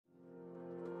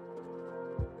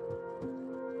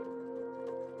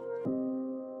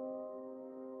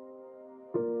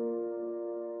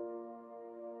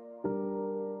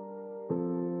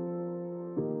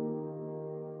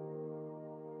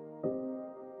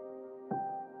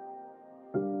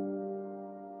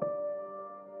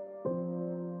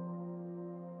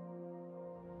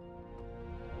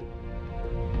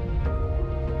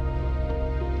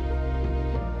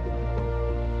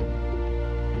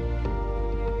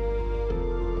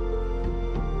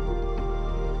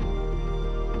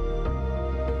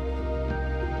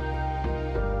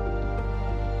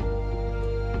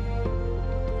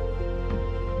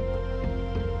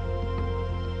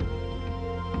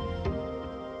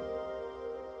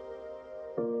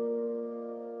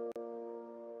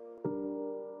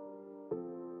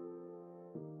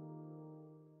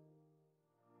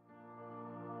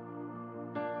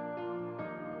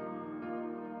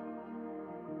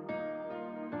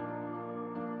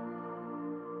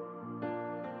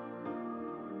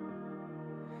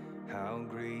How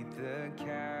great the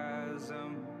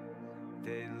chasm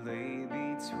that lay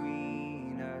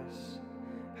between us,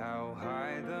 how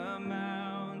high the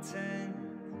mountain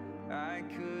I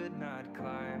could not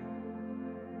climb.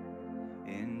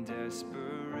 In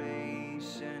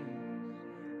desperation,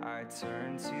 I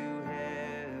turned to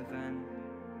heaven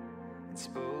and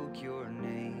spoke your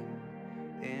name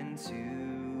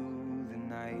into the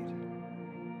night.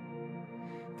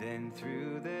 Then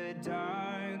through the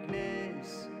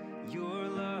darkness, your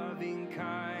loving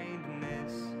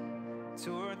kindness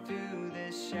tore through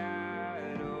the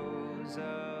shadows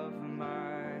of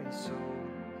my soul.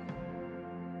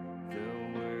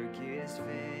 The work is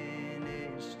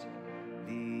finished,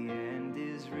 the end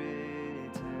is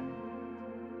written.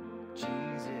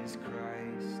 Jesus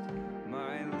Christ,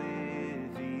 my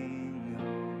living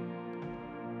hope.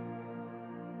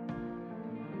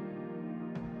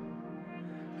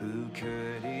 Who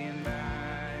could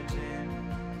imagine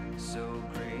so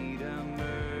great a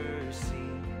mercy?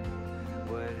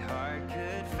 What heart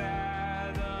could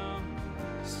fathom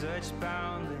such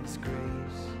boundless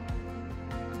grace?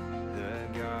 The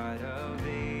God of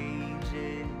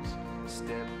ages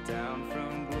stepped down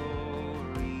from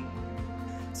glory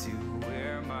to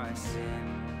wear my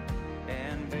sin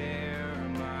and bear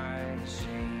my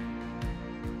shame.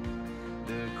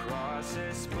 The cross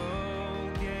has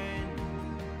spoken,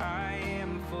 I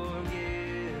am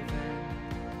forgiven.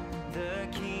 The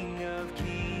King of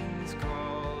Kings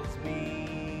calls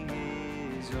me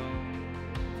his own.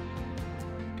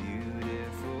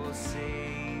 Beautiful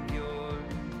Savior,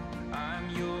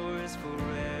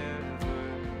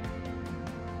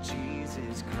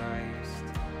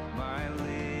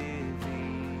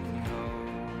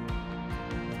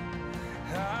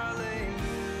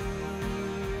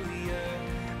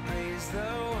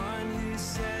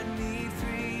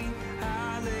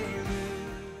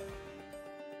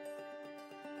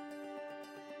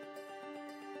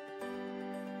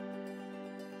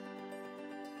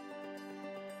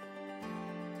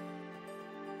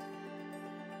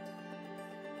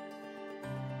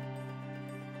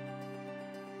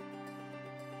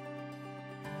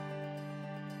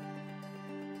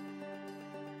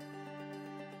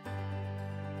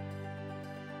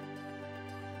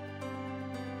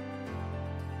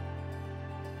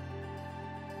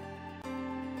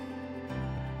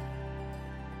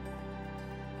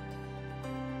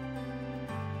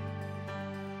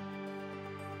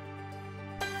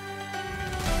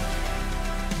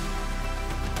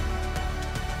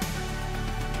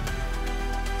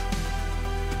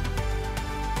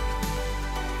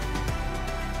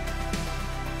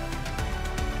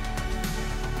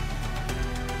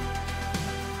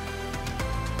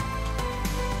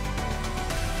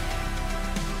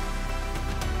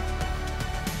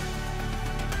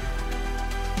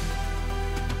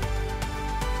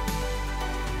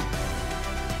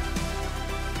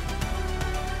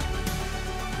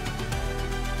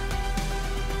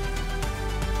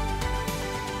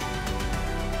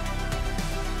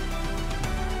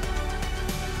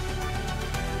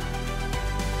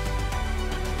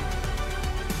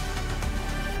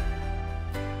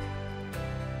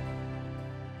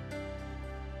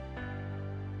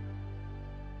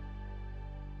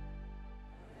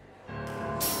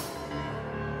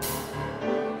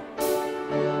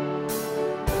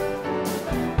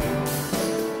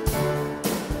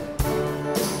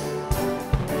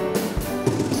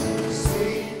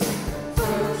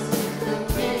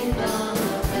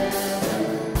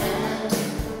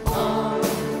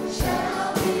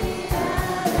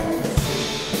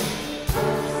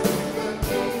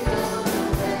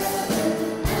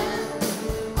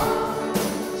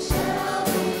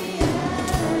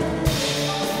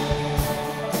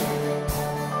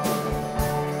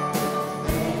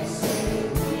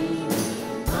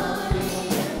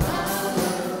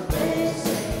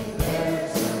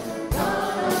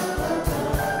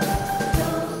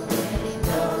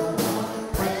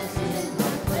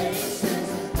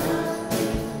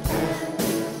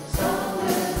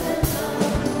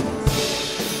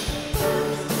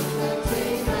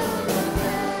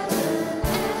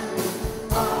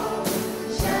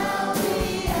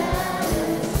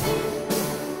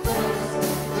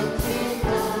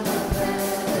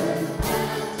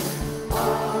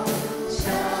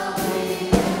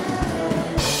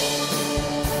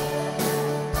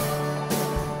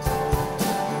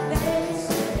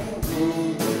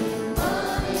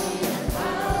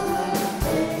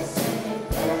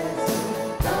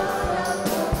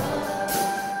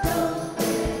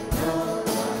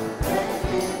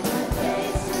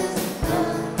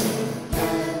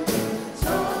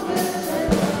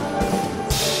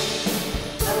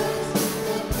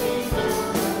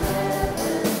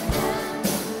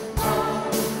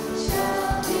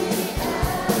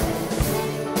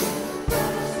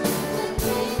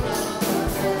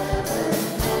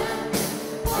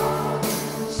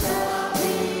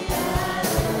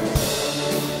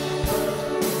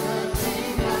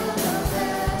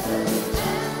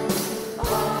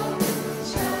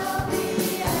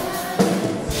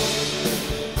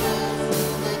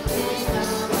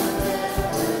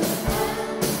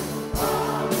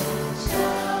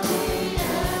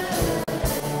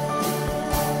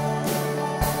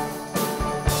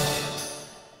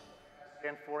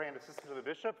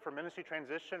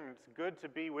 transition. It's good to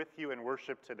be with you in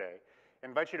worship today. I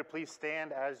invite you to please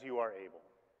stand as you are able.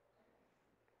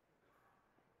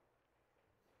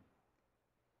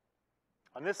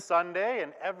 On this Sunday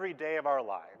and every day of our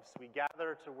lives, we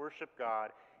gather to worship God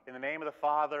in the name of the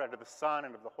Father, and of the Son,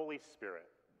 and of the Holy Spirit.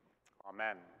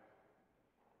 Amen.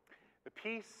 The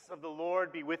peace of the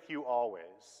Lord be with you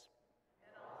always.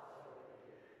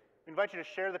 We invite you to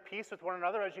share the peace with one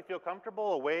another as you feel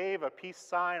comfortable. A wave, a peace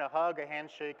sign, a hug, a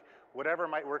handshake, whatever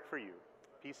might work for you.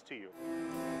 Peace to you.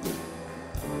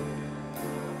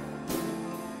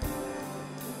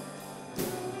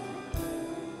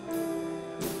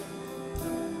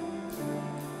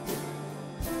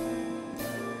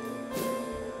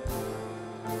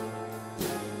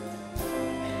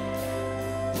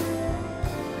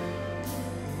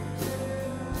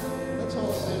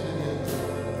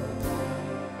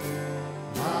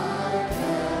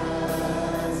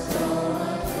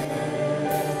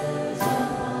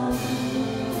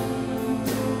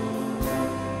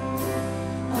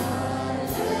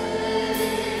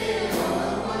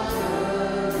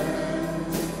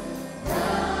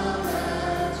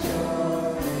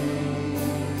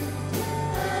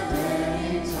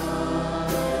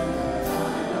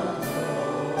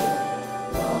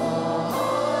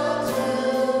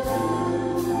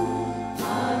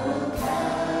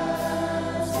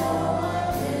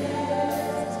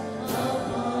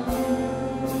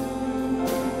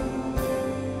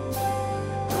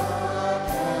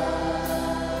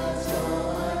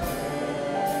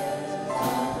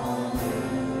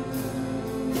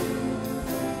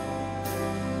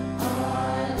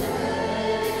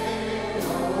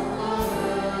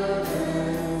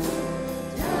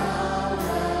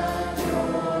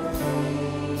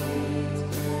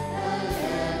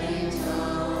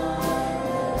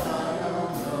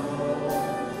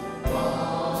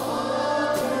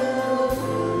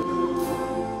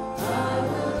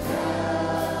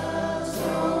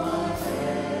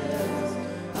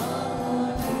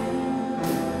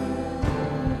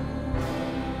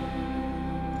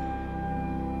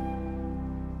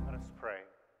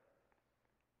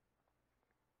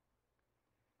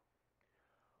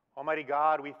 Almighty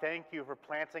God, we thank you for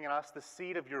planting in us the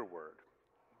seed of your word.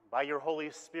 By your Holy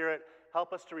Spirit,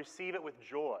 help us to receive it with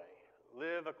joy,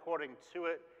 live according to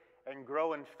it, and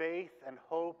grow in faith and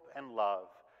hope and love.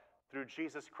 Through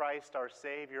Jesus Christ, our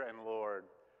Savior and Lord.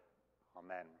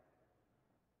 Amen.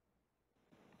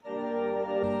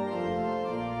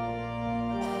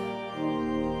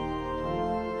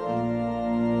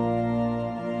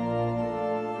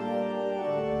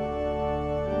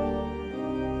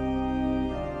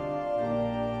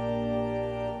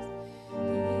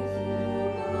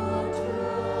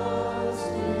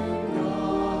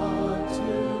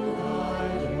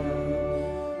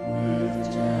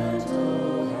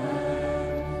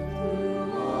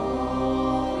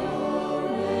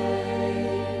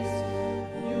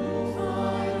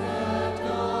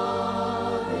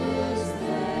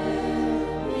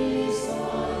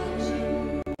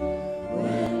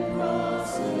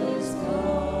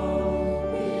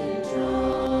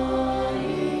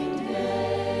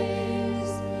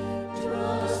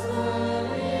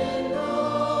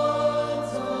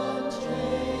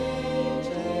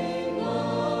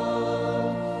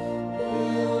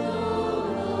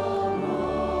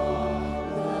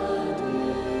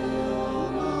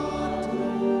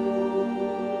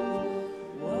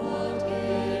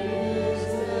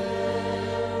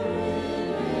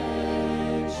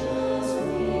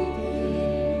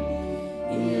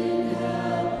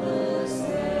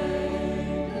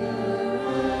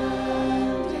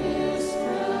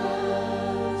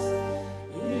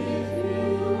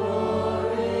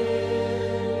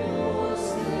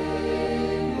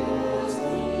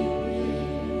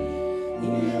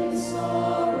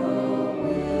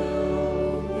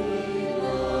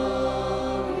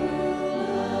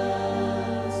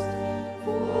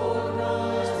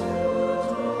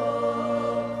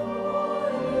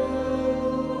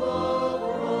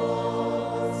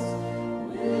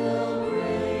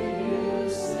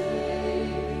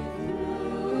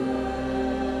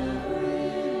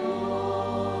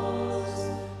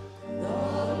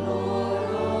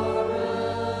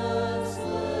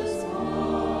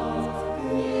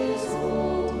 Yeah.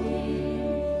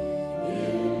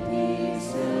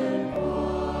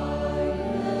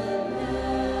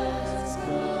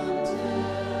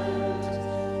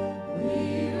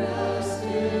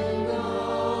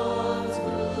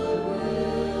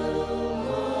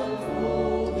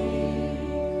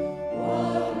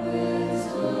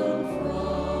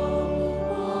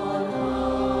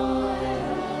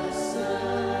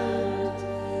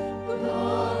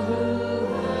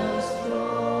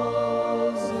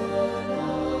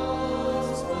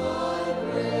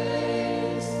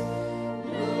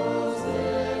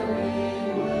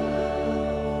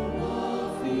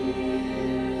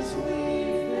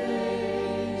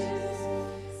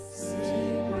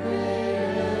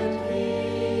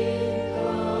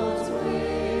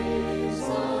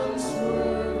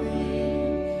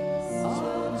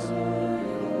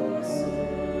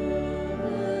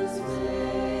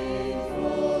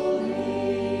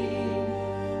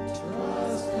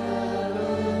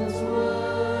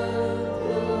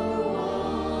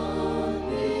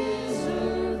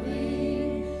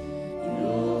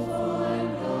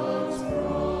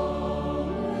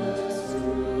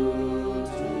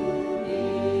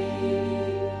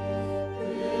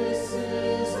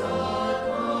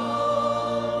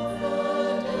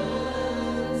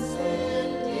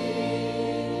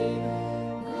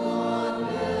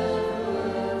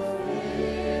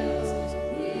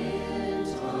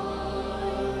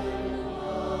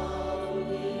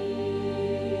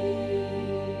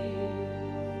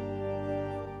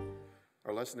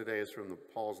 lesson today is from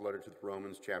Paul's letter to the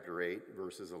Romans, chapter 8,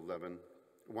 verses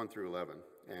 1 through 11.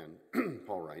 And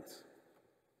Paul writes,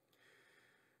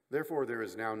 "Therefore there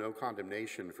is now no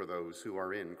condemnation for those who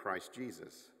are in Christ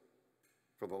Jesus.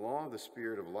 For the law of the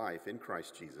Spirit of life in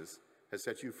Christ Jesus has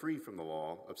set you free from the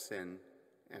law of sin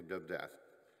and of death.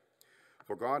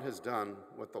 For God has done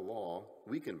what the law,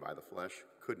 weakened by the flesh,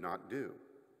 could not do.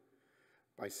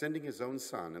 By sending his own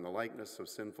Son in the likeness of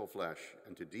sinful flesh,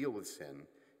 and to deal with sin,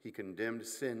 he condemned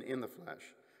sin in the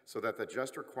flesh, so that the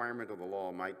just requirement of the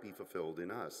law might be fulfilled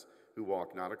in us, who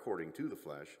walk not according to the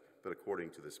flesh, but according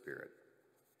to the Spirit.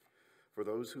 For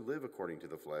those who live according to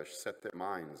the flesh set their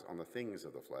minds on the things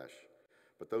of the flesh,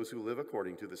 but those who live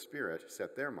according to the Spirit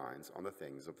set their minds on the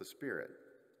things of the Spirit.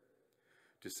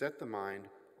 To set the mind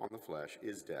on the flesh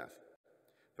is death,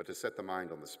 but to set the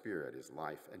mind on the Spirit is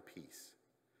life and peace.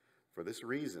 For this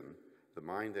reason, the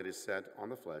mind that is set on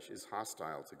the flesh is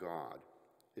hostile to God.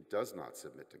 It does not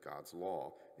submit to God's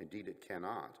law. Indeed, it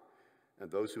cannot. And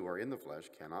those who are in the flesh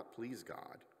cannot please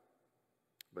God.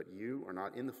 But you are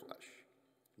not in the flesh.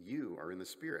 You are in the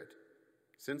Spirit,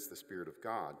 since the Spirit of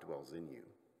God dwells in you.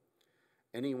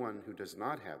 Anyone who does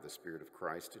not have the Spirit of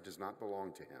Christ does not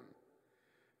belong to him.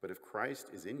 But if Christ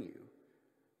is in you,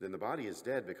 then the body is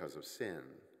dead because of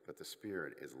sin, but the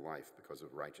Spirit is life because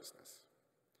of righteousness.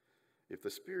 If the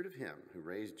Spirit of him who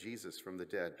raised Jesus from the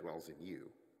dead dwells in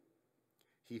you,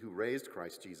 he who raised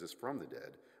Christ Jesus from the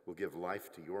dead will give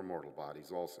life to your mortal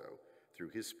bodies also, through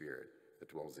his Spirit that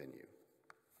dwells in you."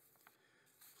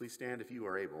 Please stand if you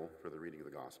are able for the reading of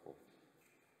the gospel.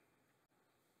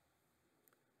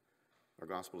 Our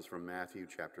gospel is from Matthew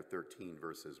chapter 13,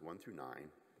 verses 1 through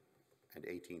 9 and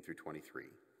 18 through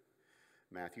 23.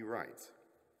 Matthew writes,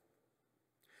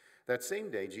 "That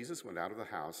same day Jesus went out of the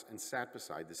house and sat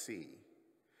beside the sea.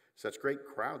 Such great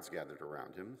crowds gathered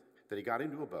around him that he got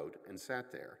into a boat and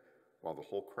sat there, while the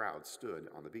whole crowd stood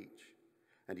on the beach.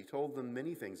 And he told them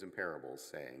many things in parables,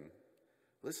 saying,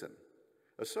 'Listen,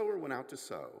 a sower went out to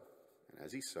sow, and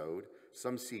as he sowed,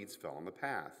 some seeds fell on the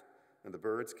path, and the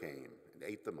birds came and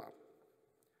ate them up.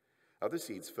 Other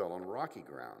seeds fell on rocky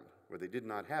ground, where they did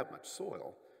not have much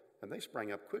soil, and they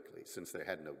sprang up quickly, since they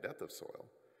had no depth of soil.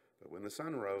 But when the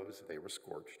sun rose, they were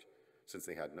scorched, since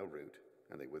they had no root,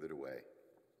 and they withered away.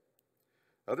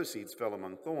 Other seeds fell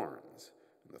among thorns,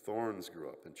 and the thorns grew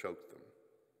up and choked them.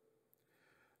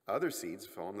 Other seeds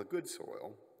fell on the good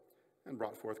soil and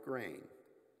brought forth grain,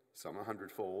 some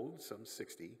 100-fold, some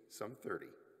 60, some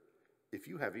 30. If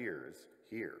you have ears,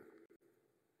 hear.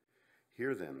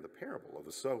 Hear then the parable of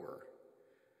the sower.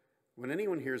 When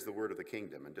anyone hears the word of the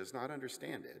kingdom and does not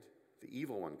understand it, the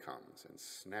evil one comes and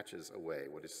snatches away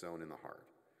what is sown in the heart.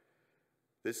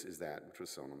 This is that which was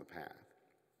sown on the path.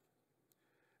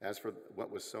 As for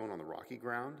what was sown on the rocky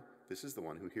ground, this is the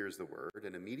one who hears the word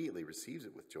and immediately receives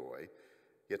it with joy.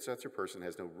 Yet such a person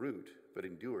has no root, but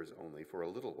endures only for a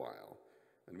little while.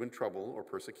 And when trouble or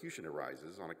persecution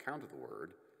arises on account of the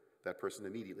word, that person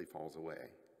immediately falls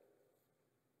away.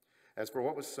 As for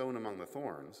what was sown among the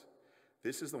thorns,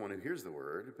 this is the one who hears the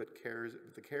word, but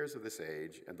the cares of this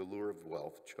age and the lure of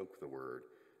wealth choke the word,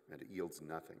 and it yields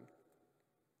nothing.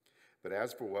 But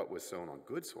as for what was sown on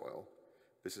good soil,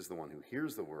 this is the one who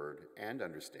hears the word and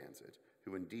understands it,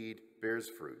 who indeed bears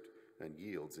fruit and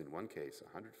yields in one case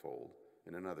 100-fold,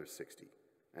 in another 60,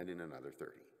 and in another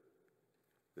 30.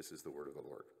 This is the word of the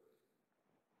Lord.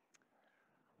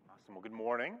 Awesome. Well, good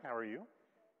morning. How are you?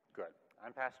 Good.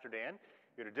 I'm Pastor Dan.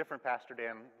 You had a different Pastor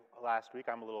Dan last week.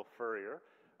 I'm a little furrier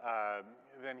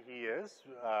than he is,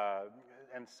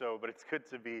 but it's good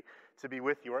to be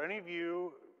with you. Are any of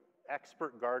you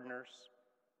expert gardeners?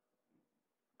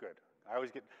 Good.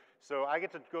 I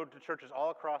get to go to churches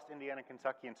all across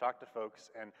Indiana-Kentucky and talk to folks,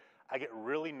 and I get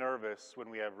really nervous when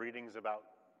we have readings about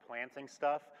planting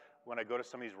stuff when I go to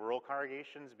some of these rural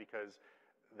congregations, because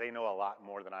they know a lot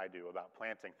more than I do about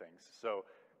planting things. So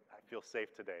I feel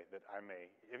safe today that I may,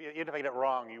 even if I get it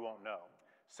wrong, you won't know.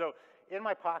 So in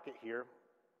my pocket here,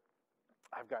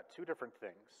 I've got two different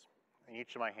things in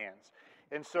each of my hands.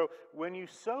 And so when you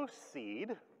sow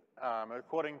seed,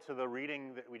 according to the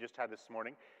reading that we just had this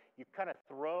morning, you kind of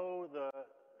throw the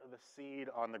seed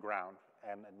on the ground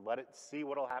and let it see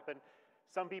what'll happen.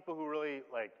 Some people who really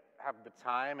have the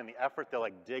time and the effort, they'll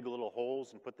dig little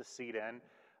holes and put the seed in.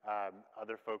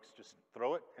 Other folks just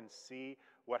throw it and see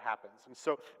what happens. And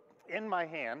so in my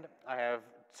hand, I have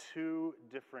two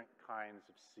different kinds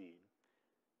of seed.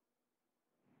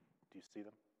 Do you see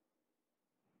them?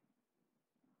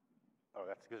 Oh,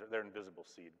 that's because they're invisible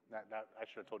seed. I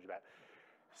should have told you that.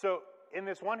 So in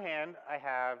this one hand, I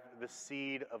have the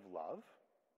seed of love.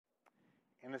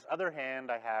 In this other hand,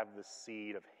 I have the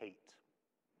seed of hate.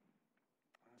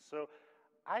 So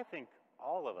I think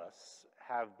all of us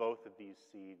have both of these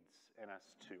seeds in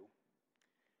us too.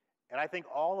 And I think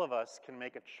all of us can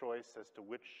make a choice as to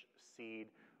which seed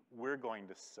we're going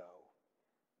to sow,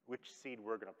 which seed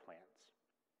we're going to plant.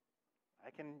 I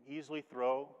can easily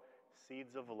throw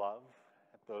seeds of love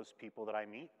at those people that I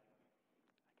meet.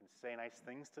 I can say nice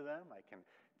things to them. I can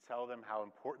tell them how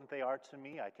important they are to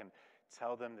me. I can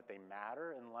tell them that they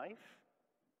matter in life.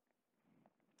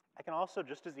 I can also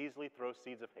just as easily throw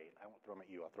seeds of hate. I won't throw them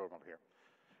at you. I'll throw them over here.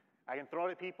 I can throw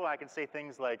it at people. I can say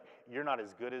things like, you're not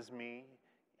as good as me.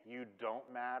 You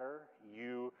don't matter.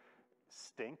 You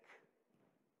stink.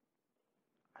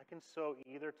 I can sow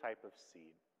either type of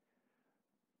seed.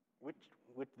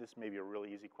 This may be a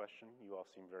really easy question. You all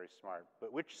seem very smart.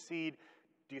 But which seed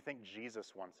do you think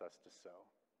Jesus wants us to sow?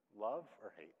 Love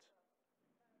or hate?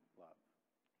 Love.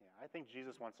 Yeah, I think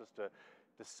Jesus wants us to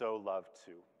sow love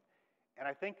too. And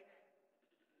I think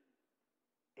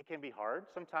it can be hard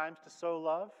sometimes to sow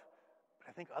love, but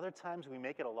I think other times we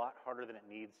make it a lot harder than it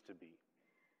needs to be.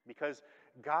 Because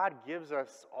God gives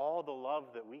us all the love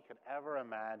that we could ever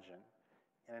imagine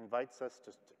and invites us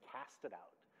to cast it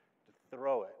out, to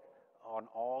throw it on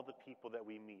all the people that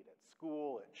we meet at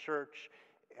school, at church,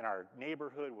 in our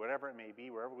neighborhood, whatever it may be,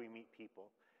 wherever we meet people.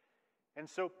 And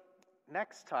so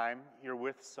next time you're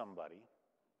with somebody,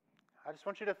 I just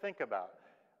want you to think about,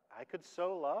 I could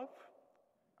sow love,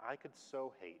 I could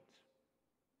sow hate.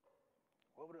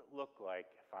 What would it look like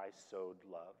if I sowed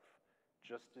love,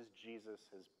 just as Jesus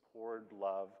has poured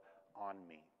love on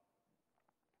me?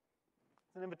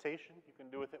 It's an invitation. You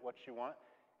can do with it what you want.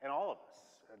 And all of us,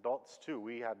 adults too,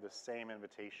 we have the same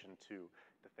invitation too,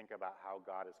 to think about how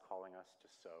God is calling us to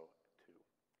sow too.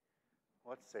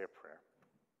 Let's say a prayer.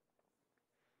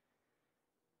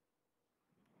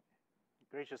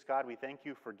 Gracious God, we thank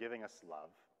you for giving us love.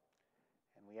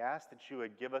 And we ask that you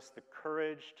would give us the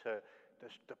courage to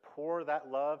pour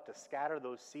that love, to scatter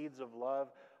those seeds of love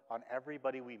on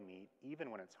everybody we meet,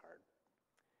 even when it's hard.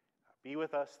 Be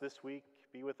with us this week.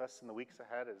 Be with us in the weeks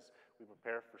ahead as we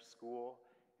prepare for school.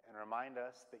 And remind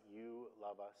us that you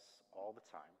love us all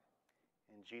the time.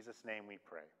 In Jesus' name we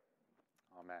pray.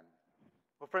 Amen.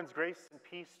 Well, friends, grace and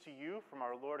peace to you from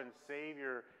our Lord and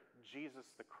Savior, Jesus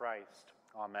the Christ.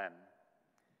 Amen.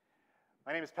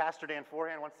 My name is Pastor Dan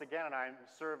Forehand once again, and I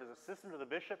serve as assistant to the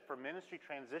bishop for ministry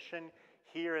transition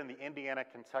here in the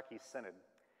Indiana-Kentucky Synod.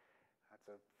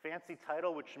 That's a fancy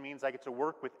title, which means I get to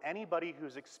work with anybody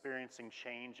who's experiencing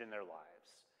change in their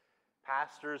lives.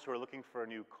 Pastors who are looking for a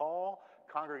new call,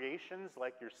 congregations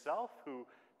like yourself who,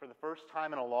 for the first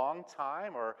time in a long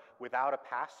time, are without a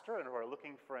pastor and who are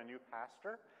looking for a new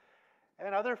pastor,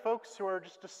 and other folks who are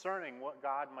just discerning what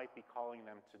God might be calling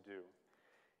them to do.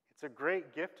 It's a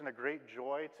great gift and a great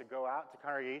joy to go out to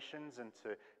congregations and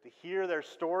to hear their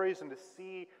stories and to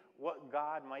see what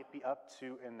God might be up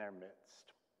to in their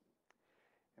midst.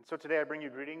 And so today I bring you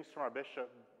greetings from our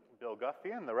Bishop, Bill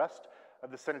Guffey, and the rest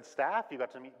of the Synod staff. You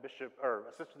got to meet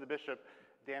Assistant to the Bishop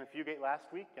Dan Fugate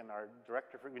last week and our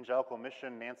Director for Evangelical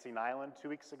Mission, Nancy Nyland, 2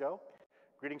 weeks ago.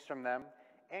 Greetings from them,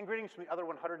 and greetings from the other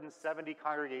 170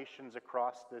 congregations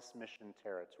across this mission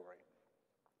territory.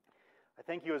 I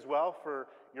thank you as well for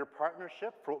your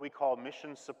partnership, for what we call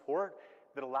mission support,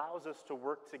 that allows us to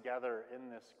work together in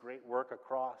this great work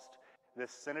across this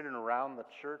synod and around the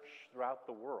church throughout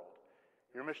the world.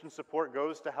 Your mission support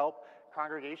goes to help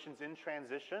congregations in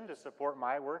transition, to support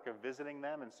my work of visiting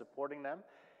them and supporting them.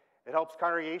 It helps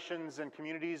congregations and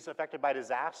communities affected by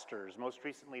disasters, most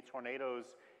recently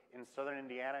tornadoes in southern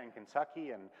Indiana and Kentucky,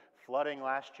 and flooding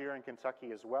last year in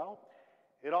Kentucky as well.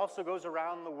 It also goes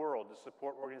around the world to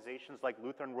support organizations like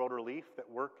Lutheran World Relief that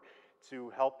work to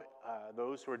help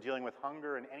those who are dealing with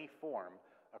hunger in any form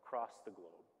across the globe.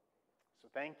 So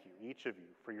thank you, each of you,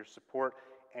 for your support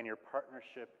and your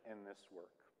partnership in this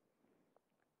work.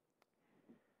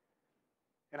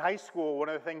 In high school, one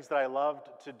of the things that I loved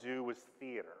to do was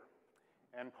theater.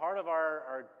 And part of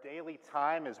our daily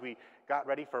time as we got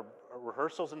ready for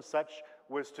rehearsals and such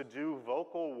was to do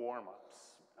vocal warm-ups.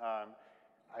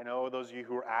 I know those of you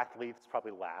who are athletes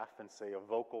probably laugh and say, a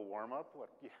vocal warm-up? What?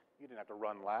 You didn't have to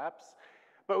run laps.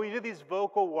 But we did these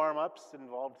vocal warm-ups that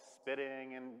involved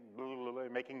spitting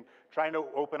and trying to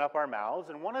open up our mouths.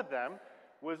 And one of them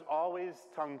was always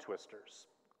tongue twisters.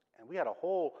 And we had a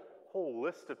whole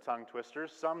list of tongue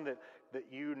twisters, some that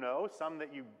you know, some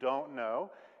that you don't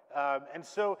know. And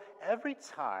so every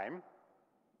time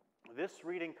this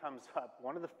reading comes up,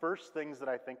 one of the first things that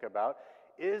I think about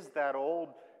is that old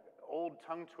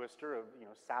tongue twister of,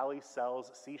 Sally sells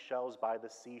seashells by the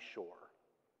seashore,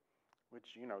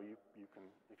 which, you can,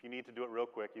 if you need to do it real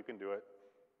quick, you can do it.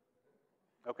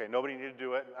 Okay, nobody needed to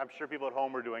do it. I'm sure people at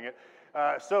home were doing it.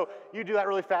 So you do that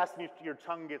really fast and your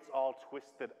tongue gets all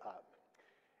twisted up.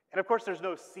 And of course, there's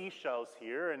no seashells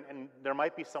here, and there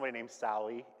might be somebody named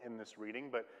Sally in this reading,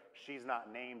 but she's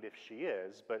not named if she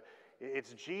is. But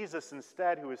it's Jesus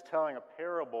instead who is telling a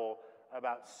parable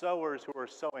about sowers who are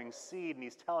sowing seed, and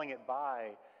he's telling it by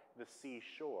the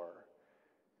seashore.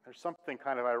 There's something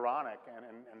kind of ironic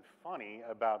and funny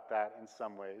about that in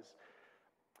some ways.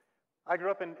 I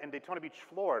grew up in Daytona Beach,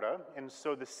 Florida, and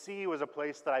so the sea was a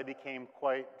place that I became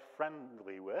quite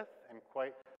friendly with and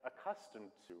quite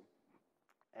accustomed to.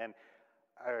 And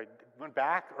I went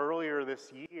back earlier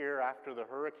this year after the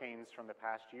hurricanes from the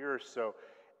past year or so,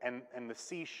 and the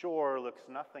seashore looks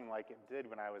nothing like it did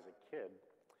when I was a kid.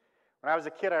 When I was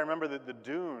a kid, I remember the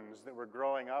dunes that were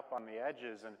growing up on the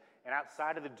edges, and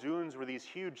outside of the dunes were these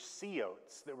huge sea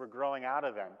oats that were growing out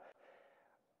of them.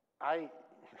 I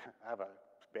have a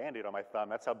Band-Aid on my thumb.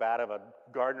 That's how bad of a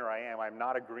gardener I am. I'm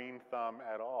not a green thumb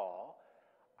at all.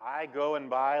 I go and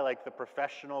buy like the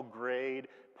professional grade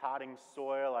potting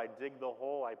soil. I dig the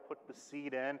hole, I put the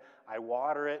seed in, I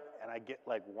water it, and I get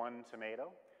like one tomato,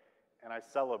 and I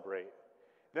celebrate.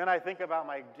 Then I think about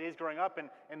my days growing up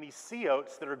and these sea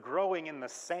oats that are growing in the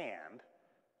sand,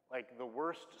 like the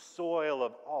worst soil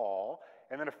of all,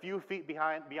 and then a few feet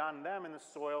beyond them in the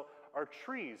soil are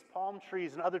trees, palm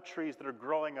trees and other trees that are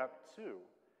growing up too.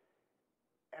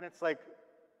 And it's like,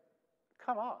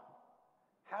 come on.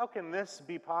 How can this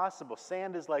be possible?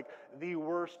 Sand is like the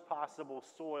worst possible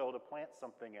soil to plant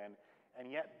something in,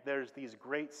 and yet there's these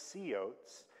great sea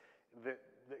oats that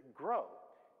grow.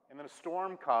 And then a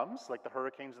storm comes, like the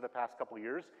hurricanes of the past couple of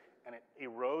years, and it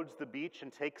erodes the beach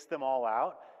and takes them all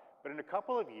out. But in a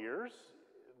couple of years,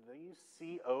 these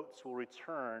sea oats will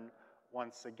return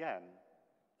once again.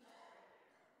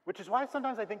 Which is why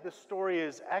sometimes I think this story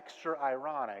is extra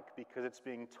ironic, because it's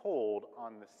being told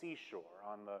on the seashore,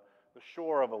 on the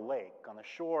shore of a lake, on the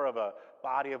shore of a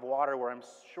body of water where I'm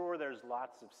sure there's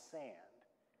lots of sand.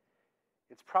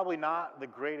 It's probably not the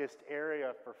greatest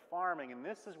area for farming, and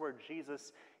this is where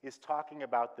Jesus is talking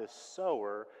about this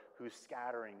sower who's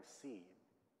scattering seed.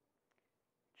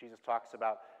 Jesus talks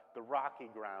about the rocky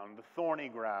ground, the thorny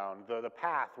ground, the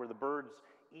path where the birds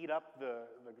eat up the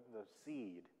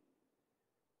seed.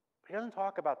 He doesn't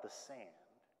talk about the sand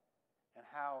and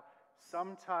how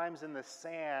sometimes in the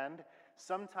sand,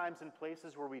 sometimes in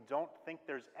places where we don't think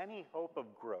there's any hope of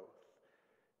growth.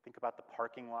 Think about the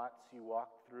parking lots you walk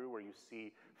through where you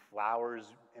see flowers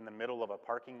in the middle of a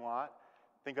parking lot.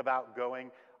 Think about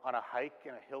going on a hike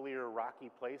in a hilly or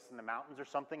rocky place in the mountains or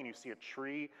something and you see a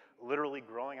tree literally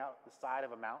growing out the side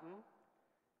of a mountain.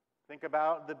 Think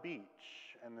about the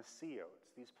beach and the sea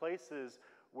oats, these places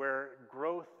where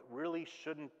growth really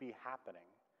shouldn't be happening.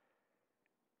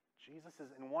 Jesus is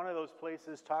in one of those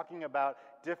places talking about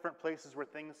different places where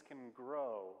things can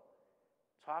grow,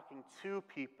 talking to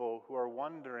people who are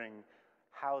wondering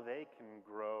how they can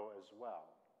grow as well.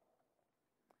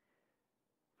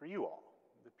 For you all,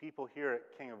 the people here at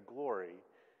King of Glory,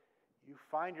 you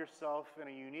find yourself in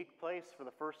a unique place for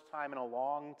the first time in a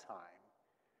long time,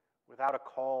 without a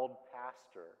called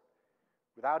pastor,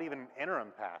 without even an interim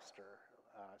pastor.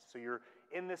 So you're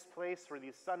in this place where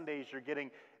these Sundays you're getting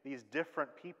these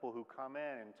different people who come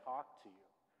in and talk to you.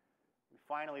 We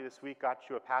finally this week got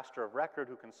you a pastor of record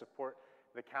who can support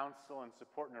the council and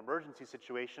support in emergency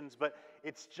situations, but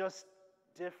it's just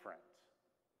different.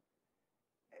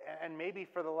 And maybe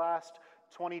for the last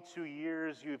 22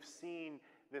 years you've seen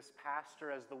this pastor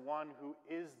as the one who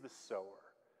is the sower,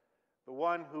 the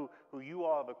one who you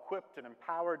all have equipped and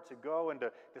empowered to go and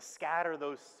to scatter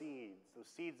those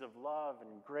seeds of love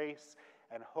and grace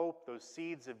and hope, those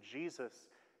seeds of Jesus,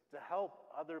 to help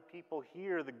other people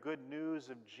hear the good news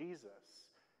of Jesus,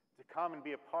 to come and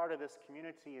be a part of this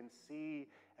community and see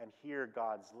and hear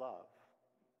God's love.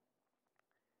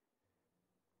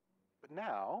 But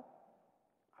now,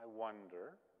 I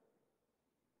wonder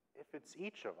if it's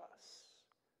each of us.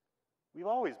 We've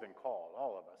always been called,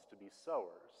 all of us, to be sowers.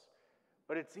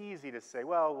 But it's easy to say,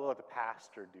 well, we'll let the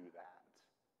pastor do that.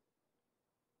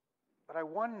 But I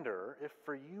wonder if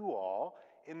for you all,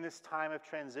 in this time of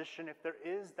transition, if there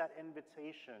is that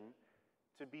invitation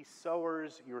to be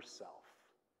sowers yourself.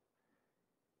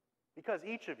 Because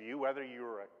each of you, whether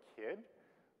you're a kid,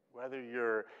 whether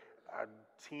you're a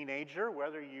teenager,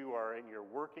 whether you are in your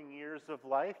working years of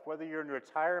life, whether you're in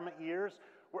retirement years,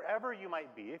 wherever you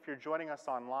might be, if you're joining us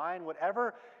online,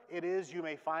 whatever it is you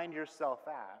may find yourself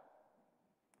at,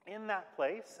 in that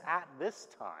place, at this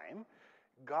time,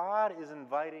 God is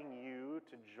inviting you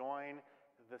to join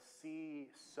the seed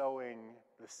sowing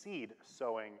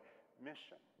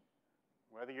mission.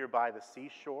 Whether you're by the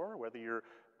seashore, whether you're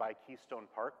by Keystone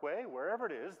Parkway, wherever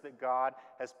it is that God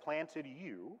has planted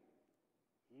you,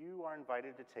 you are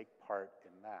invited to take part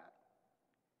in that.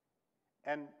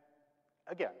 And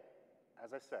again,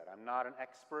 as I said, I'm not an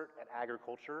expert at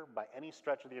agriculture by any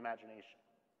stretch of the imagination.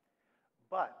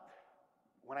 But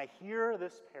when I hear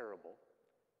this parable,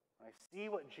 when I see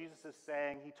what Jesus is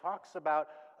saying, he talks about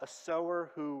a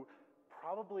sower who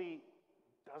probably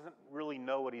doesn't really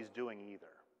know what he's doing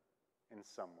either, in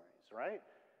some ways, right?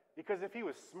 Because if he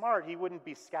was smart, he wouldn't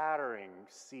be scattering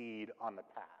seed on the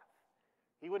path.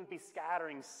 He wouldn't be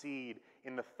scattering seed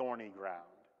in the thorny ground.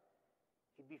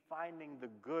 He'd be finding the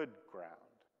good ground.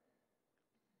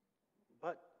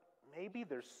 But maybe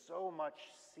there's so much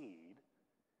seed,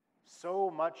 so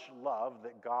much love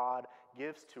that God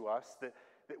gives to us that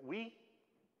we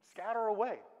scatter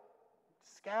away.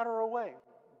 Scatter away.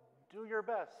 Do your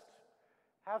best.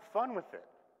 Have fun with it.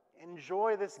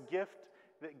 Enjoy this gift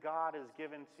that God has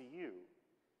given to you.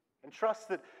 And trust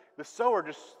that the sower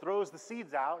just throws the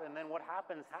seeds out, and then what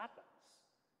happens, happens.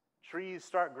 Trees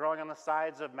start growing on the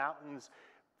sides of mountains.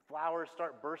 Flowers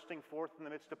start bursting forth in the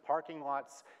midst of parking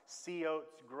lots. Sea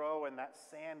oats grow in that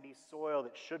sandy soil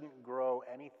that shouldn't grow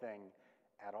anything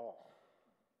at all.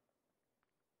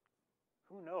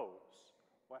 Who knows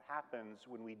what happens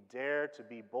when we dare to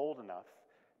be bold enough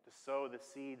to sow the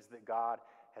seeds that God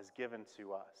has given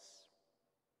to us?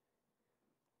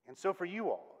 And so for you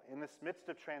all, in this midst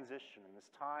of transition, in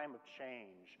this time of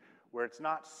change, where it's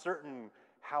not certain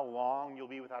how long you'll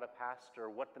be without a pastor,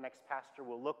 what the next pastor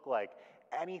will look like,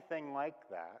 anything like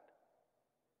that,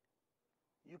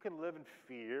 you can live in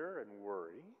fear and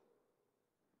worry,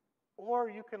 or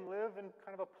you can live in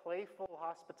kind of a playful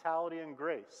hospitality and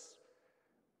grace.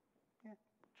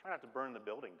 Try not to burn the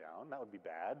building down, that would be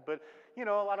bad, but a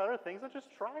lot of other things, let's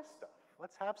just try stuff.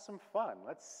 Let's have some fun.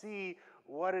 Let's see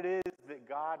what it is that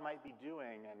God might be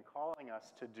doing and calling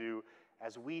us to do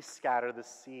as we scatter the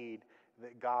seed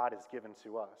that God has given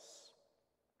to us.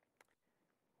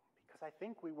 Because I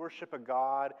think we worship a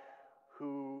God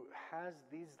who has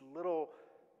these little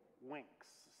winks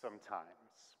sometimes,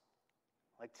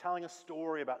 like telling a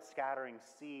story about scattering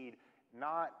seed,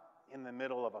 not in the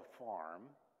middle of a farm,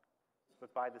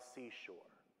 but by the seashore.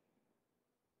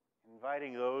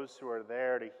 Inviting those who are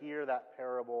there to hear that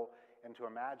parable and to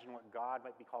imagine what God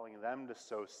might be calling them to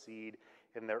sow seed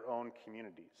in their own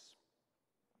communities.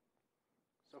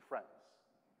 So friends,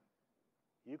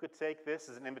 you could take this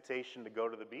as an invitation to go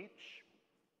to the beach,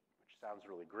 which sounds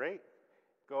really great.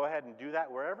 Go ahead and do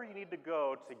that wherever you need to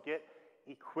go to get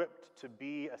equipped to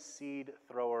be a seed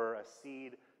thrower, a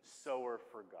seed sower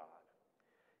for God.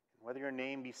 And whether your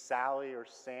name be Sally or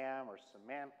Sam or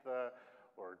Samantha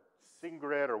or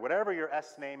Sigrid or whatever your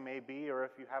S name may be, or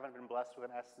if you haven't been blessed with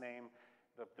an S name,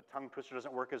 the tongue twister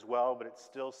doesn't work as well, but it's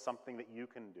still something that you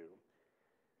can do.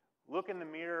 Look in the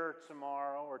mirror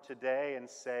tomorrow or today and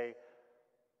say,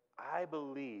 I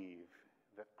believe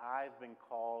that I've been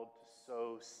called to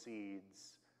sow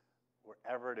seeds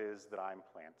wherever it is that I'm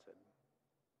planted.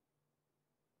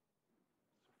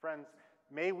 So friends,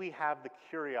 may we have the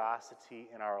curiosity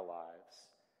in our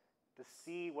lives to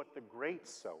see what the great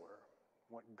sower,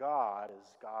 what God,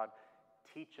 as God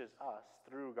teaches us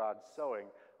through God's sowing,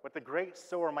 what the great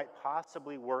sower might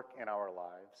possibly work in our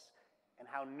lives, and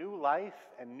how new life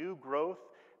and new growth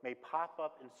may pop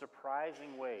up in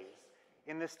surprising ways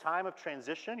in this time of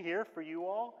transition here for you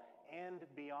all and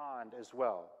beyond as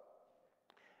well.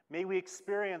 May we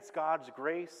experience God's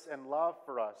grace and love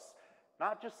for us,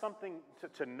 not just something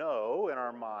to know in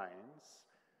our minds,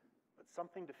 but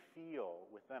something to feel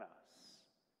within us.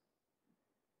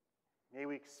 May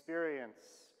we experience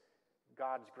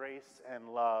God's grace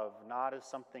and love not as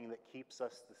something that keeps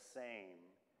us the same,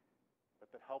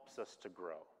 but that helps us to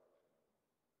grow.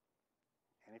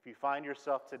 And if you find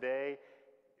yourself today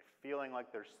feeling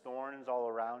like there's thorns all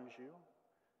around you,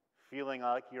 feeling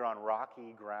like you're on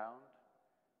rocky ground,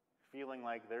 feeling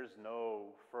like there's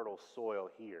no fertile soil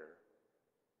here,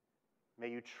 may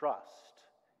you trust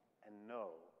and know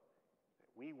that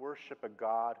we worship a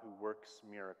God who works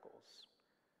miracles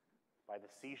by the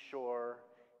seashore,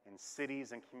 in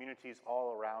cities and communities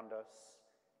all around us,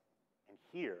 and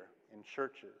here in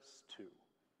churches too.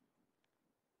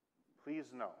 Please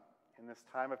know, in this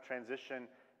time of transition,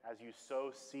 as you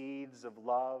sow seeds of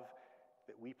love,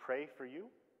 that we pray for you,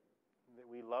 that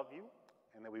we love you,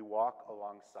 and that we walk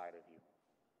alongside of you.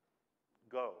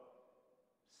 Go,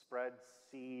 spread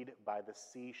seed by the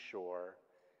seashore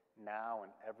now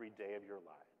and every day of your lives.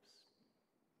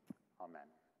 Amen.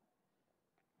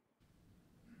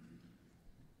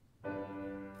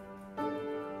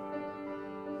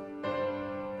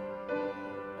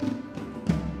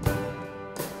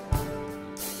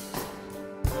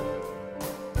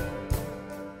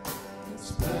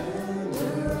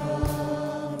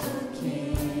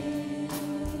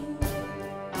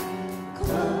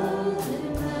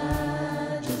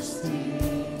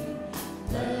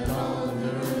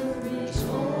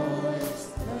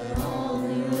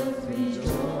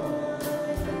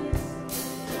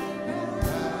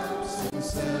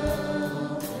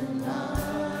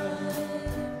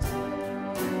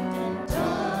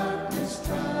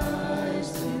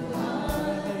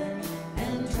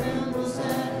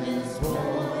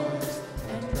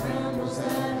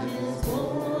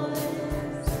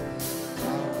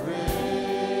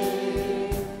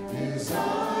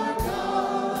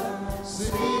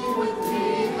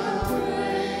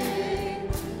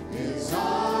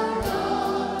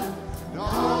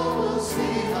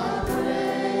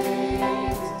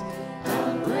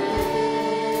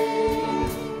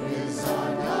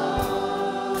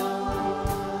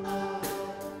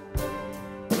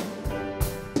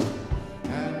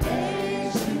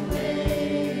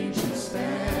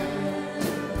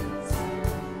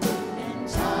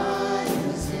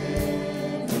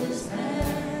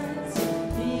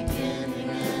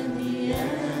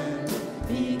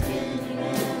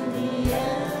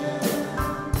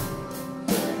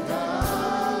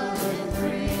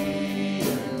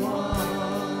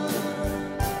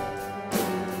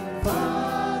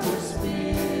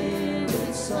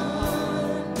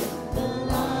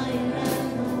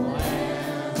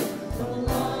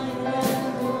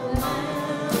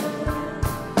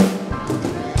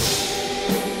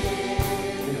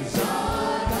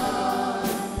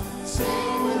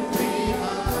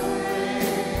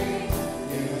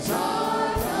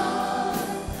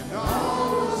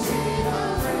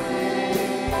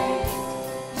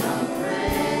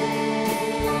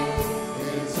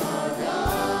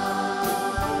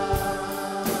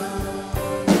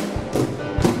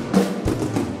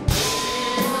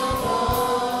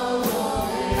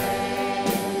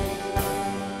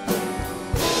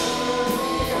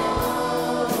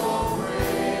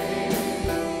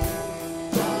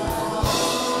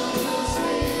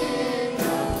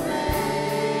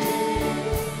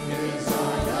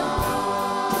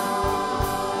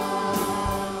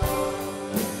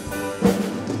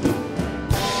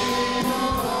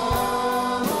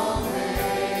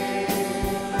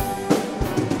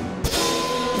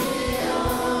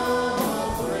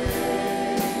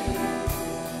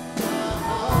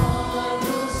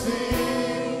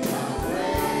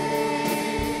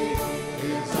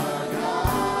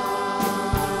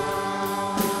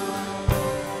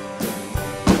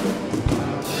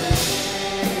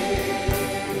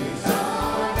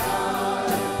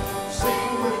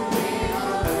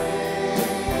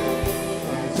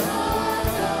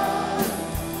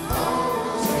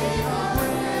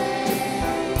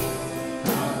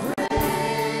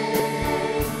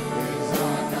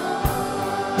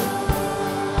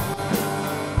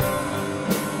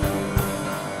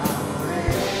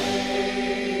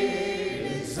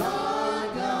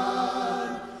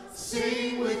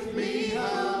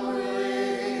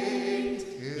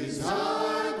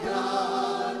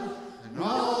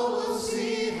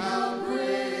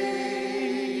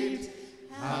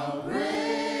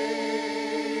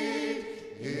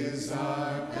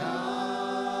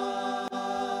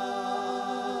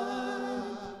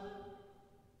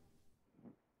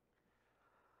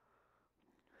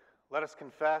 Let us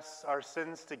confess our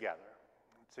sins together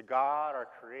to God, our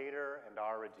Creator, and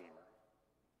our Redeemer.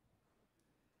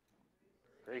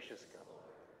 Gracious God,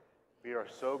 we are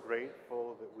so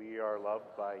grateful that we are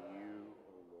loved by you,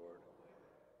 O Lord,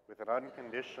 with an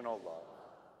unconditional love.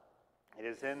 It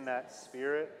is in that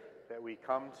spirit that we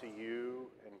come to you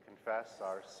and confess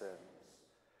our sins.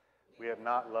 We have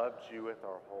not loved you with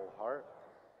our whole heart.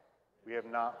 We have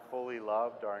not fully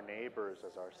loved our neighbors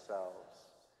as ourselves.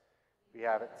 We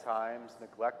have at times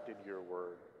neglected your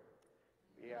word.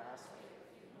 We ask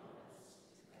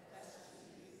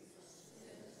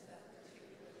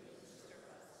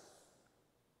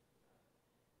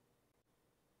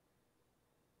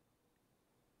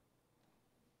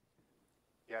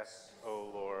Yes,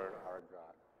 O Lord, our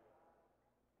God.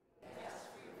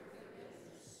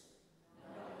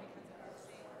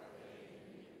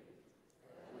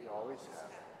 We always have,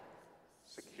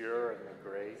 secure in the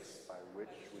grace by which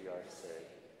we are saved.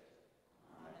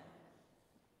 Amen.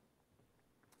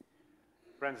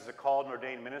 Friends, as a called and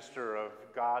ordained minister of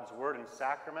God's word and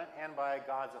sacrament and by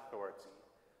God's authority,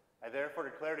 I therefore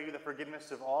declare to you the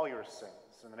forgiveness of all your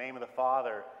sins in the name of the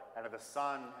Father, and of the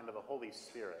Son, and of the Holy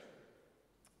Spirit.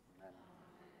 Amen.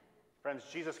 Friends,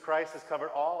 Jesus Christ has covered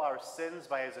all our sins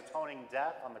by his atoning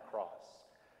death on the cross.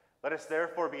 Let us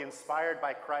therefore be inspired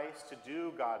by Christ to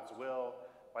do God's will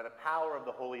by the power of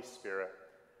the Holy Spirit.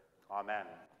 Amen.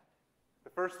 The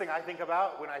first thing I think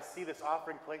about when I see this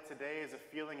offering plate today is a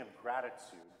feeling of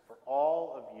gratitude for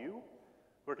all of you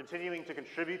who are continuing to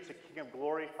contribute to King of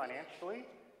Glory financially,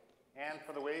 and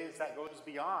for the ways that goes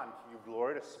beyond King of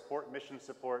Glory to support mission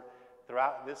support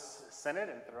throughout this synod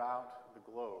and throughout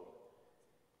the globe.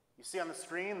 You see on the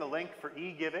screen the link for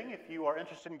e-giving if you are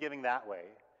interested in giving that way.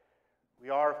 We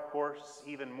are, of course,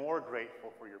 even more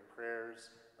grateful for your prayers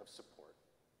of support.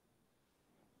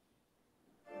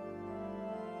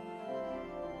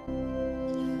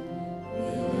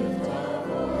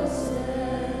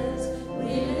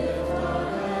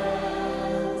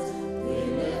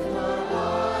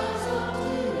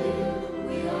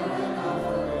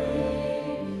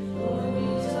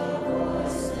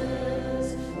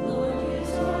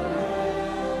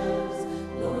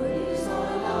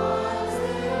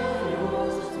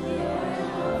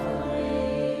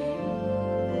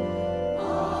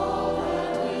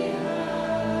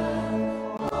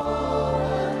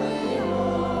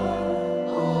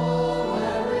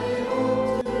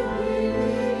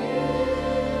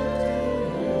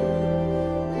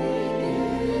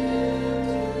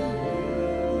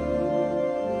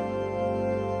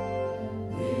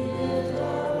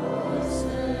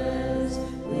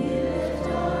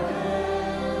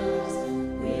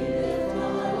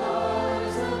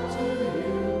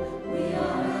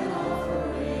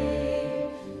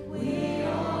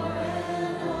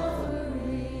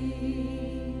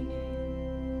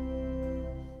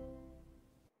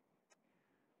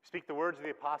 Speak the words of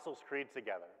the Apostles' Creed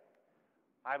together.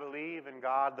 I believe in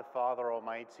God the Father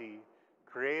Almighty,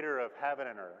 creator of heaven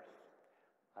and earth.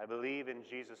 I believe in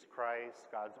Jesus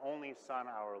Christ, God's only Son,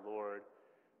 our Lord,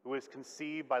 who was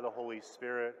conceived by the Holy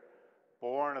Spirit,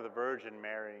 born of the Virgin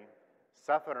Mary,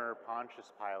 suffered under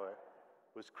Pontius Pilate,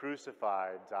 was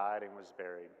crucified, died, and was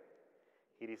buried.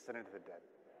 He descended to the dead.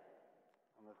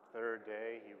 On the third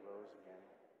day, he rose again.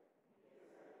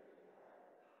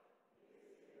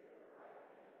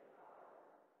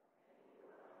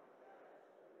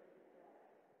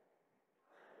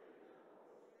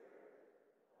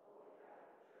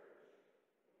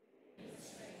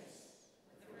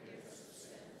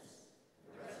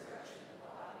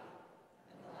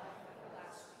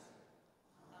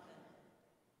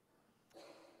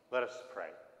 Let us pray.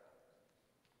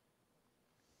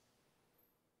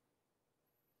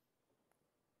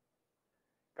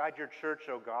 Guide your church,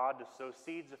 O God, to sow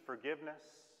seeds of forgiveness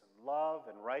and love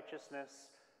and righteousness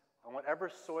on whatever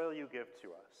soil you give to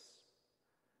us.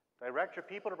 Direct your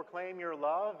people to proclaim your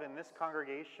love in this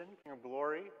congregation, King of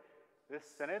Glory, this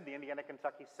synod, the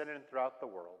Indiana-Kentucky Synod, and throughout the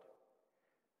world.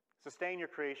 Sustain your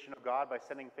creation, O God, by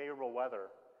sending favorable weather,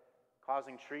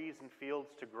 causing trees and fields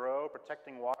to grow,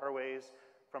 protecting waterways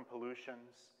from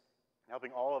pollutions, and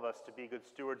helping all of us to be good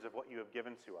stewards of what you have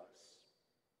given to us.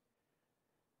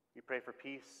 We pray for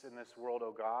peace in this world,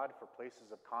 O God, for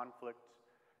places of conflict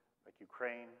like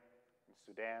Ukraine and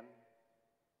Sudan,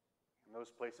 and those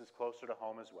places closer to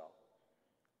home as well.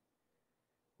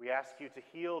 We ask you to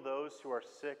heal those who are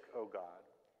sick, O God,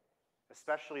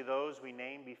 especially those we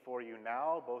name before you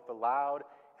now, both aloud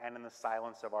and in the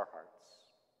silence of our hearts.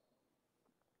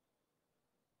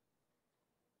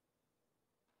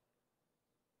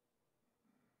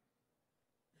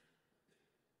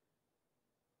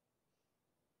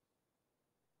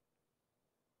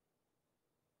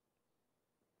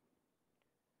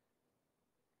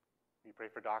 We pray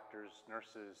for doctors,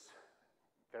 nurses,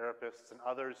 therapists, and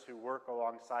others who work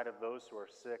alongside of those who are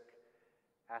sick,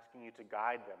 asking you to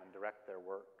guide them and direct their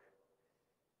work.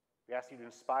 We ask you to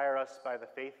inspire us by the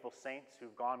faithful saints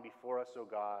who've gone before us, O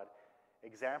God,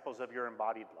 examples of your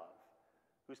embodied love,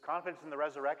 whose confidence in the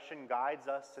resurrection guides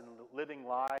us in living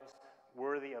lives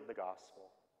worthy of the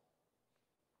gospel.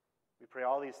 We pray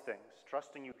all these things,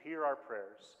 trusting you hear our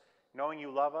prayers, knowing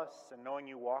you love us and knowing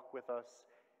you walk with us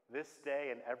this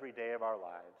day and every day of our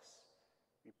lives.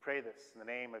 We pray this in the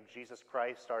name of Jesus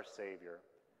Christ, our Savior.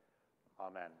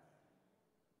 Amen.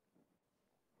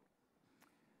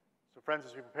 So friends,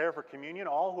 as we prepare for communion,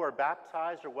 all who are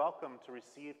baptized are welcome to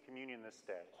receive communion this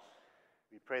day.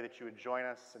 We pray that you would join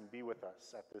us and be with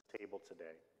us at this table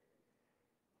today.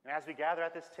 And as we gather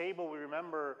at this table, we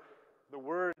remember the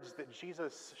words that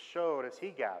Jesus showed as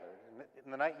he gathered.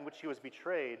 In the night in which he was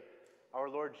betrayed, our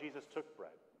Lord Jesus took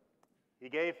bread. He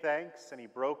gave thanks and he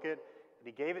broke it, and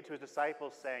he gave it to his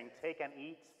disciples, saying, "Take and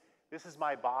eat. This is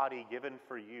my body given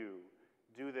for you.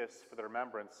 Do this for the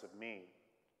remembrance of me."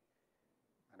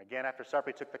 And again, after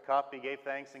supper, he took the cup, he gave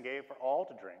thanks and gave for all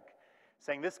to drink,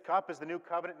 saying, "This cup is the new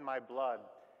covenant in my blood,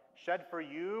 shed for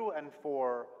you and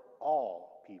for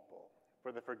all people,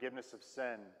 for the forgiveness of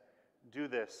sin. Do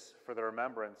this for the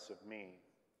remembrance of me."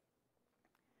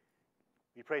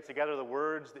 We pray together the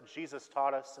words that Jesus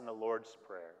taught us in the Lord's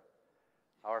Prayer.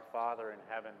 Our Father in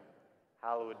heaven,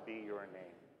 hallowed be your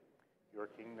name. Your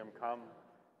kingdom come,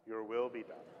 your will be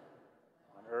done,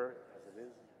 on earth as it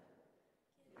is in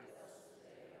heaven.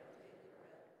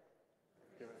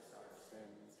 Forgive us our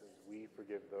sins as we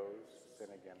forgive those who sin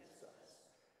against us.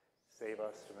 Save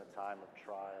us from the time of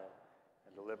trial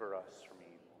and deliver us from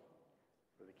evil.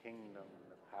 For the kingdom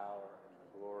and the power and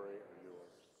the glory are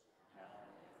yours, now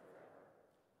and forever.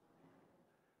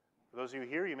 For those of you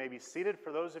here, you may be seated.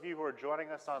 For those of you who are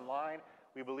joining us online,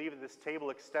 we believe that this table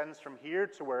extends from here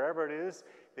to wherever it is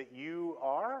that you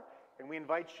are, and we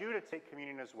invite you to take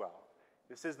communion as well.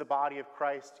 This is the body of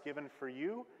Christ given for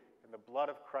you and the blood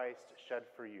of Christ shed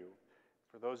for you.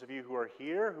 For those of you who are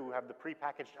here, who have the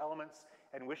prepackaged elements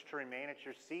and wish to remain at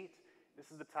your seat,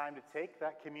 this is the time to take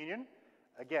that communion.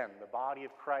 Again, the body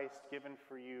of Christ given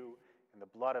for you and the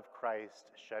blood of Christ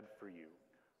shed for you.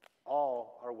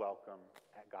 All are welcome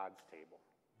at God's table.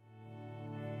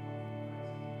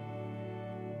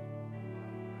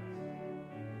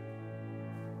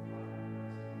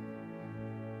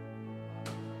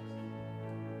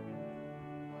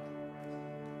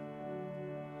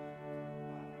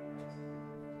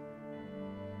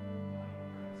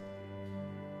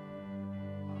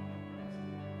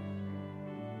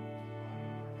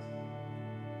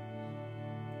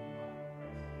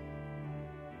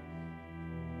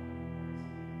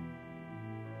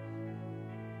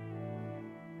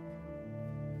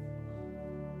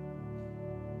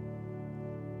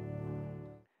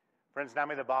 Friends, now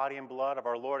may the body and blood of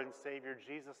our Lord and Savior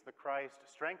Jesus the Christ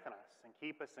strengthen us and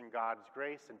keep us in God's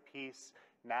grace and peace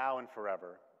now and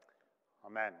forever.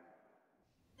 Amen.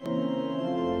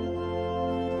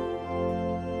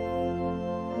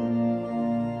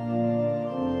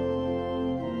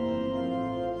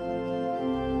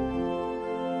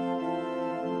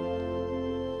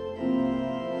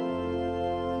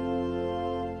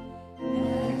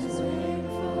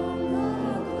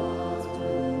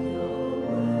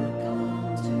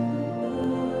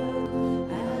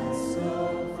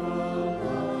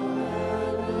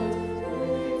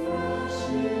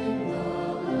 Refreshing the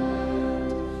land.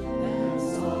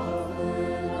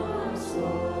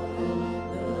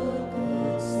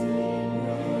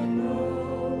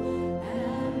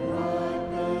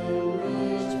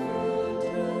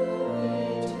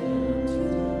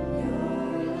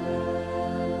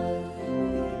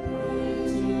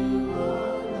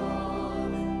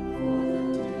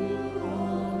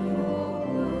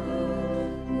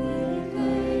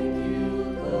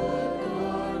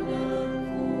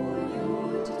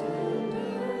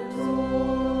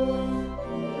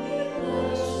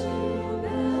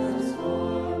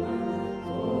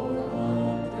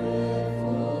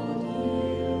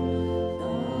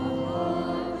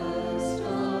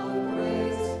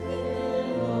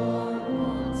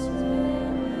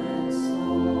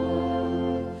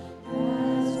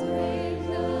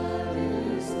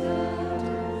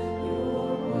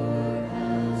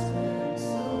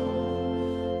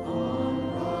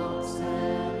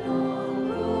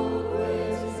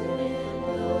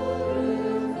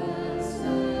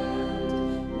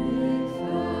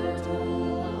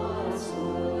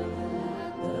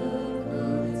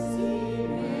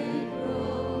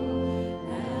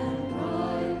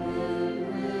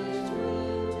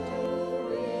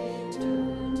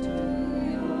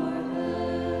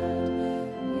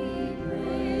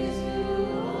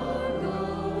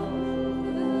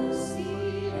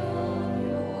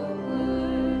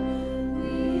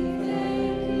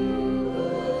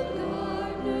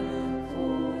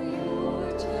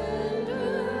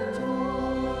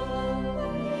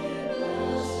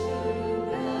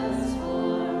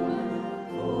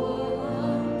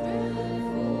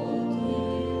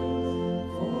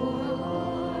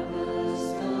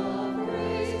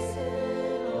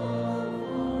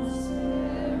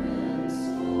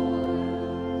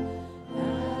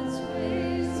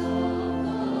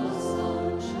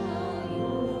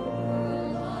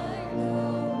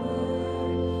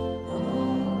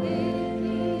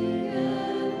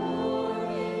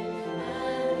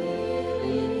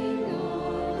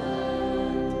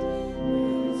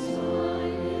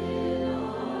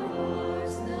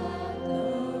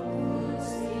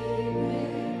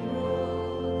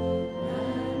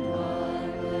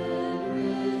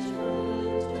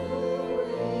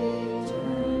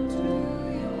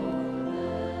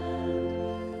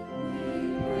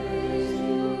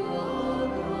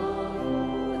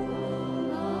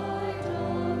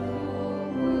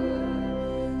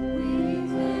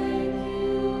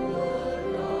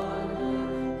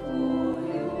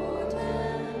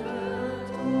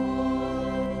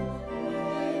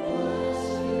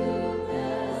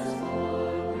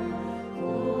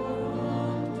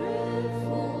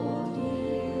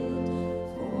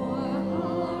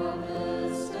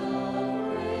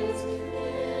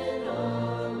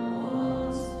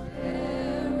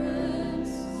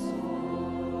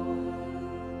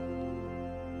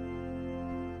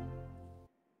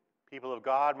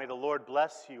 God, may the Lord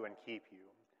bless you and keep you.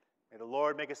 May the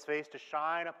Lord make his face to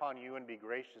shine upon you and be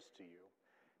gracious to you.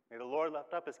 May the Lord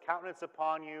lift up his countenance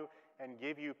upon you and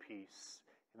give you peace.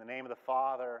 In the name of the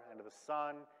Father, and of the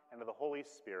Son, and of the Holy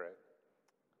Spirit.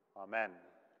 Amen.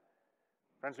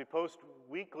 Friends, we post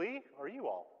weekly, or you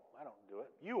all, I don't do it,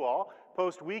 you all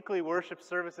post weekly worship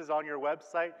services on your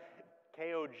website,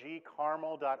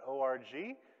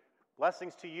 kogcarmel.org.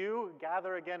 Blessings to you.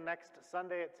 Gather again next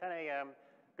Sunday at 10 a.m.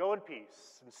 Go in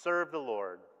peace and serve the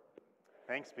Lord.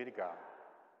 Thanks be to God.